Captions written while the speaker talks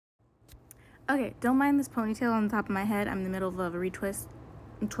Okay, don't mind this ponytail on the top of my head. I'm in the middle of a retwist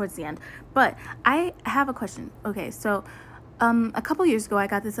towards the end. But I have a question. Okay, so a couple years ago, I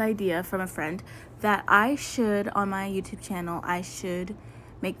got this idea from a friend that I should, on my YouTube channel, I should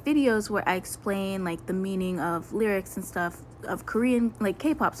make videos where I explain like the meaning of lyrics and stuff of Korean, like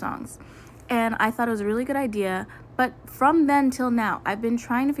K-pop songs. And I thought it was a really good idea. But from then till now, I've been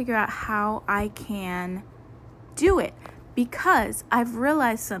trying to figure out how I can do it, because I've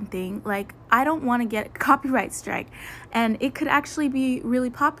realized something. Like, I don't want to get a copyright strike, and it could actually be really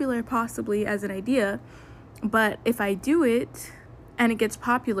popular possibly as an idea, but if I do it and it gets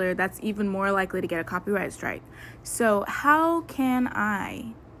popular, that's even more likely to get a copyright strike. So how can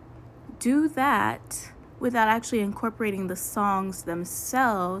I do that without actually incorporating the songs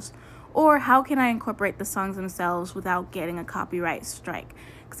themselves? Or how can I incorporate the songs themselves without getting a copyright strike?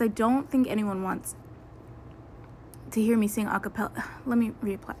 Because I don't think anyone wants to hear me sing a cappella. Let me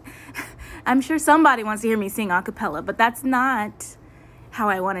reapply. I'm sure somebody wants to hear me sing a cappella, but that's not how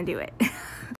I want to do it.